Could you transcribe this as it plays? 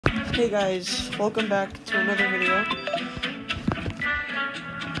Hey guys, welcome back to another video.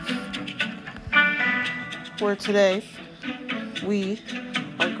 Where today we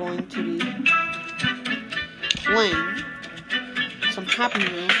are going to be playing some Happy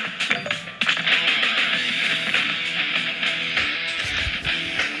Meal.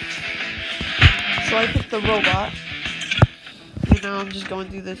 So I picked the robot, and now I'm just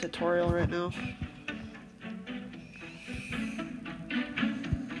going through the tutorial right now.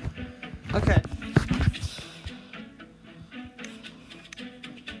 Okay.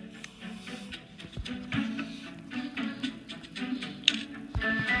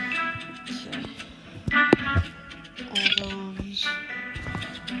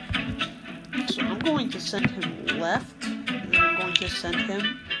 So I'm going to send him left, and then I'm going to send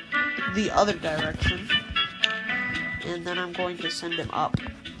him the other direction, and then I'm going to send him up.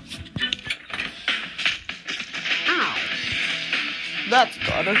 Ow! That's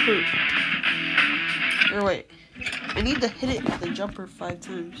gotta hurt. Or wait, I need to hit it with the jumper 5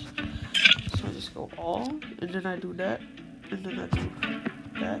 times. So I just go all, and then I do that, and then I do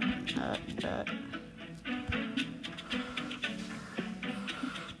that, that.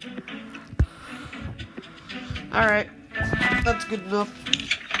 Alright, that's good enough.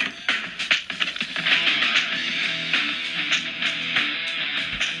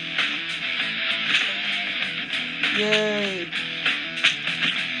 Yay!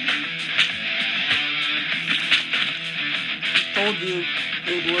 Told you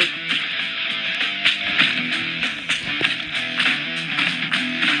it would work.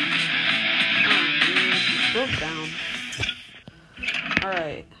 Oh man, it broke down.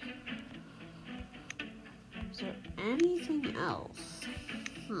 Alright. Is there anything else?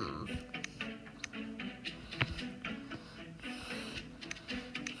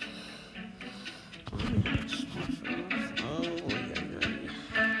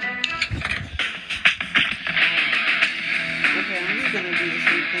 Gonna do the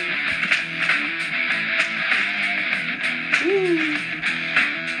same thing.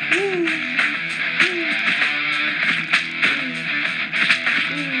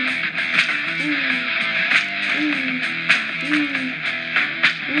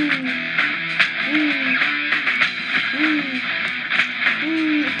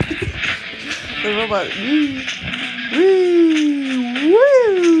 The robot.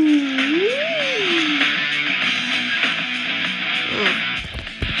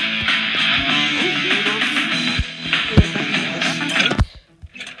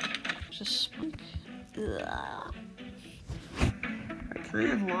 Can I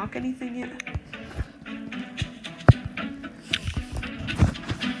unlock anything yet?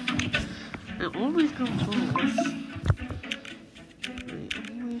 I always go close.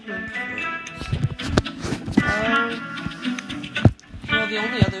 Well, the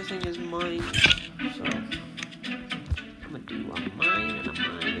only other thing is mine. So I'm gonna do a mine and a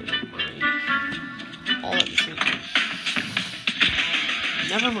mine and a mine. All at the same time.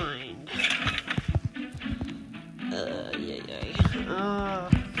 Never mind. Okay.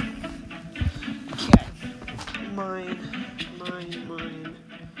 Mine.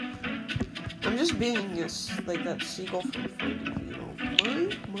 I'm just being this, like that seagull from Finding Nemo.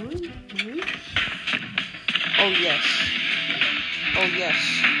 Mine. Oh yes.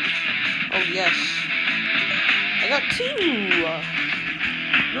 I got 2.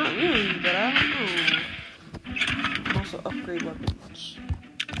 Not really, but I don't know. I can also upgrade weapons.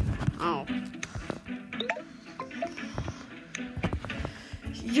 Oh.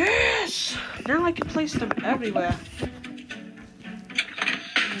 Yes! Now I can place them everywhere. I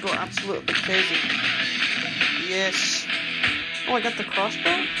can go absolutely crazy. Yes. Oh, I got the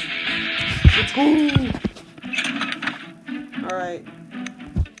crossbow? Let's go! Alright.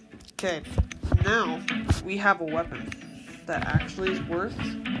 Okay. Now, we have a weapon that actually is worth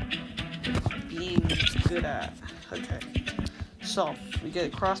being good at. Okay. So, we get a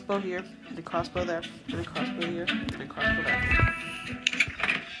crossbow here, and a crossbow there, and a crossbow here, and a crossbow there.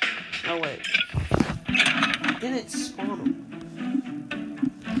 Oh wait. Didn't spawn them.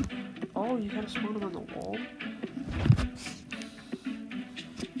 Oh, you gotta spawn them on the wall?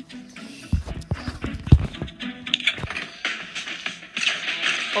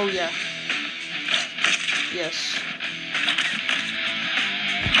 Oh yeah. Yes.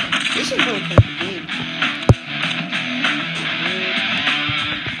 This is really kind of game.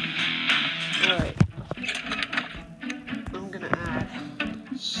 Alright. I'm gonna add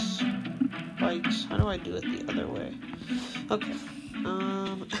spikes. How do I do it the other way? Okay.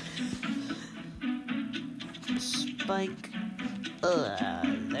 Spike.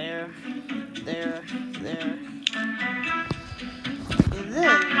 There. And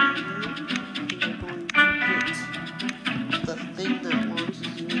then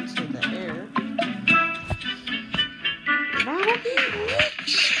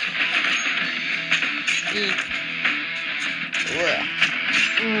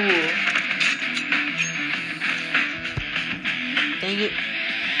Ooh. Dang it.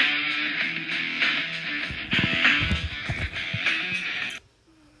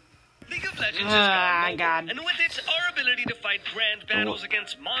 League of Legends has gone mobile, God. and with it, our ability to fight grand battles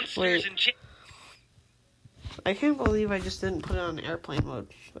against monsters and I can't believe I just didn't put it on airplane mode,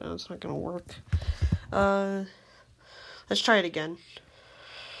 but it's not gonna work. Let's try it again.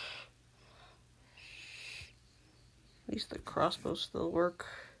 At least the crossbows still work.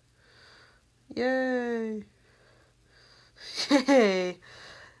 Yay! Yay!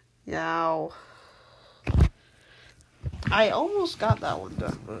 Yow. I almost got that one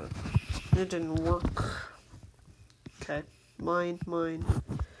done, but it didn't work. Okay, mine.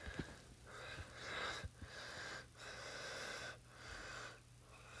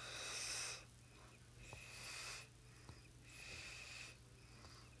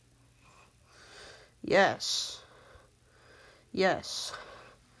 Yes.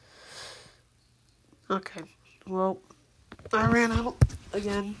 Okay, well, I ran out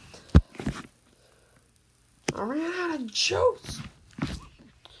again. I ran out of jokes.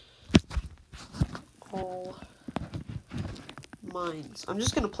 All mines. I'm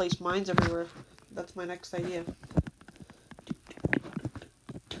just gonna place mines everywhere. That's my next idea.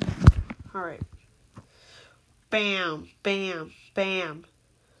 Alright. Bam.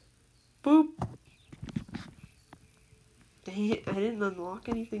 Boop. Dang it, I didn't unlock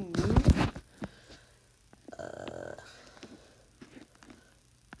anything new.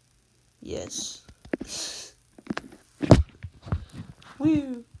 Yes.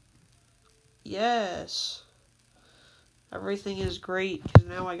 Woo. Yes. Everything is great, because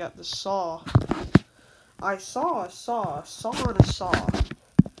now I got the saw. I saw a saw and a saw.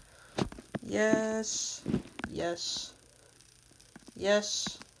 Yes.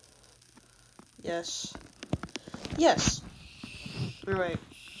 Alright.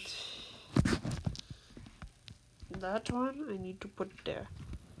 That one I need to put there.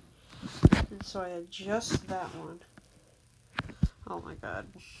 And so I adjust that one. Oh my god.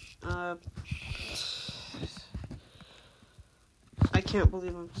 I can't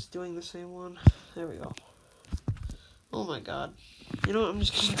believe I'm just doing the same one. There we go. Oh my god. You know what? I'm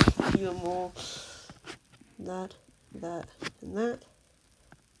just gonna do them all. That, and that.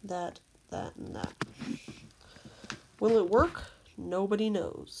 That, and that. Will it work? Nobody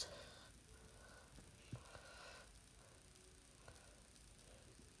knows.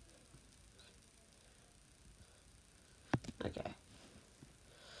 Okay.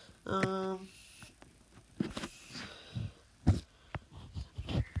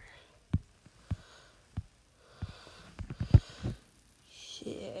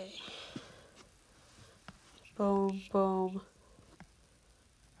 Yeah. Boom.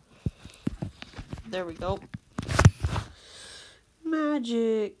 There we go.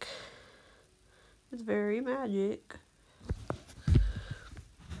 Magic. It's very magic.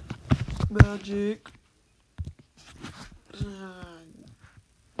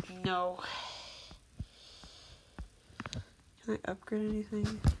 No. Can I upgrade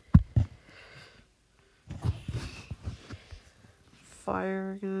anything?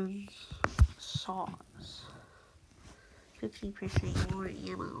 Fire guns. Saws. 50% more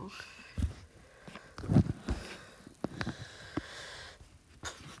ammo.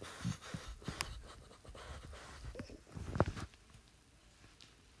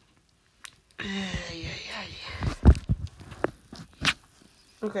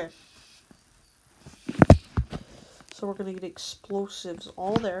 Okay. So we're gonna get explosives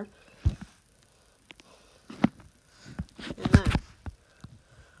all there. And that.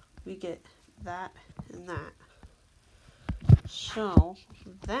 We get that and that. So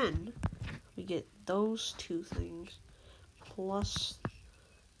then we get those two things plus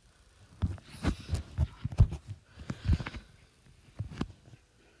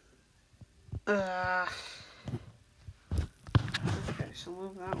okay, so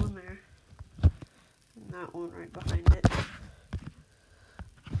move that one there and that one right behind it.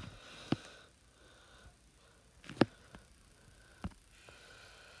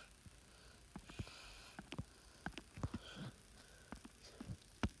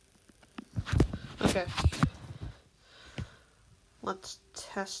 Okay. Let's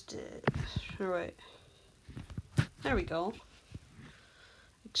test it. Alright. There we go.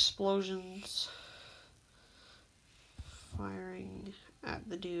 Explosions. Firing at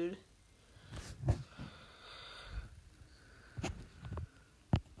the dude.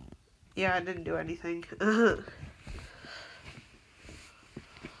 Yeah, I didn't do anything. I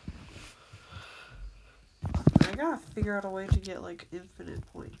gotta figure out a way to get, like, infinite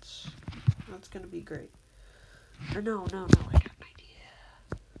points. That's gonna be great. Or no, I got an idea.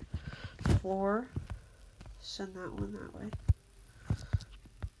 floor. Send that one that way.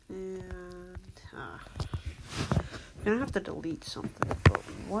 And, I'm gonna have to delete something, but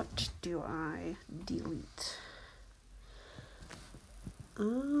what do I delete?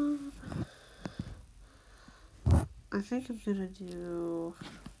 I think I'm gonna do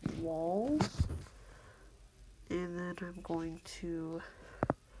walls, and then I'm going to,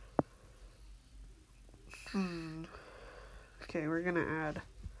 okay, we're gonna add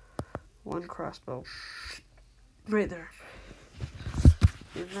one crossbow right there,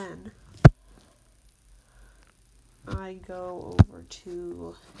 and then I go over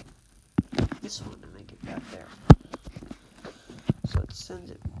to this one and I get that there, so it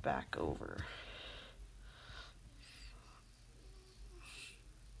sends it back over.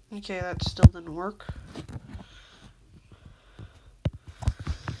 Okay, that still didn't work.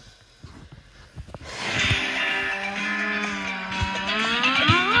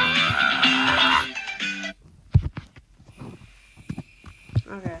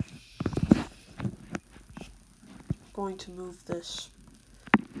 Okay. Going to move this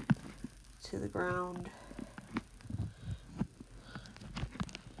to the ground.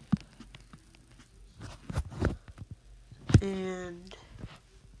 And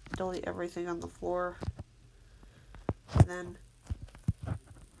delete everything on the floor. And then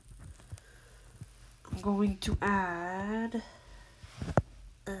I'm going to add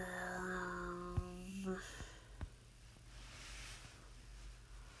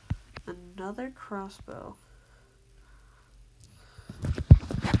another crossbow.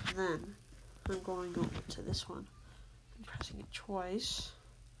 And then I'm going over to this one and pressing it twice.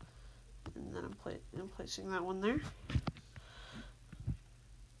 And then I'm placing that one there.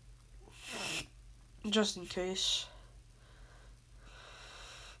 Just in case.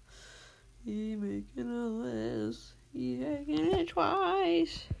 You making a list, you taking it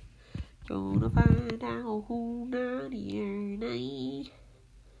twice. Gonna find out who naughty or nice.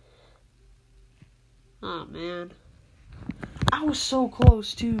 Oh man, I was so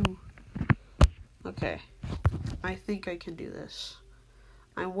close too. Okay, I think I can do this.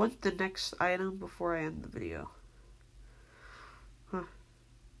 I want the next item before I end the video.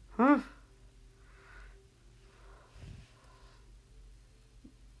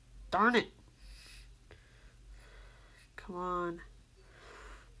 Darn it. Come on.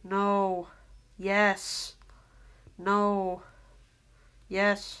 No. Yes. No.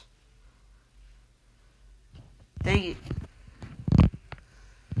 Yes. Dang it.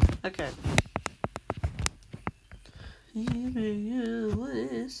 Okay. You make a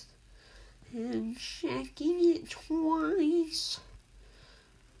list and checking it twice.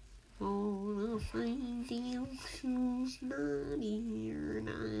 Gonna find out who's naughty or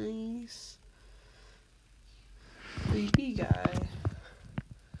nice. Creepy guy.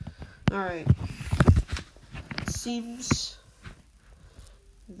 Alright. It seems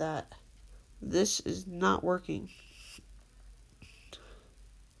that this is not working.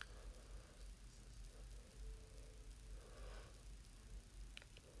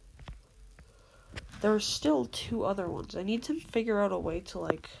 There are still two other ones. I need to figure out a way to,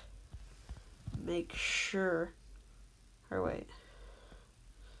 like, make sure. Or wait.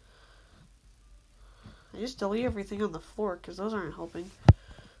 I just delete everything on the floor because those aren't helping.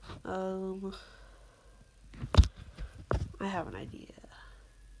 I have an idea.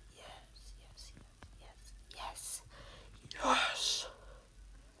 Yes.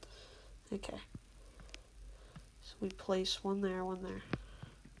 Okay. So we place one there, one there.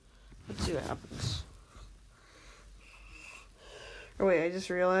 Let's see what happens. Oh wait, I just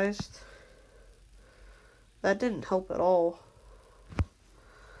realized that didn't help at all.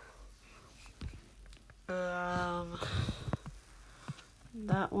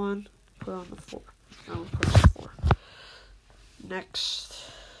 That one, put on the floor. That one, put on the floor. Next,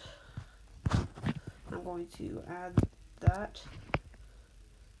 I'm going to add that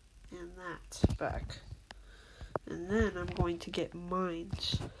and that back. And then I'm going to get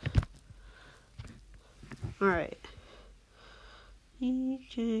mines. Alright. You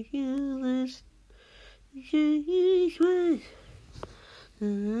check your list. You check each one.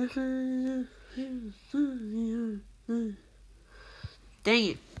 Dang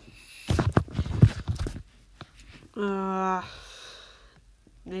it.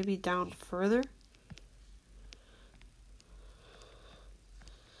 Maybe down further?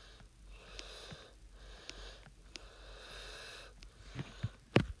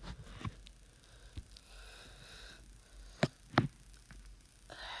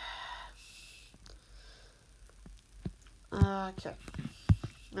 Okay.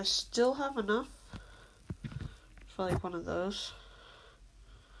 I still have enough for like one of those.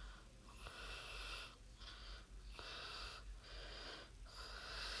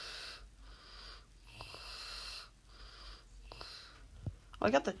 I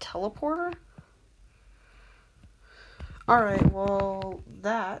got the teleporter? Alright, well,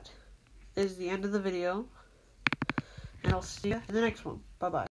 that is the end of the video. And I'll see you in the next one.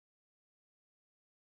 Bye-bye.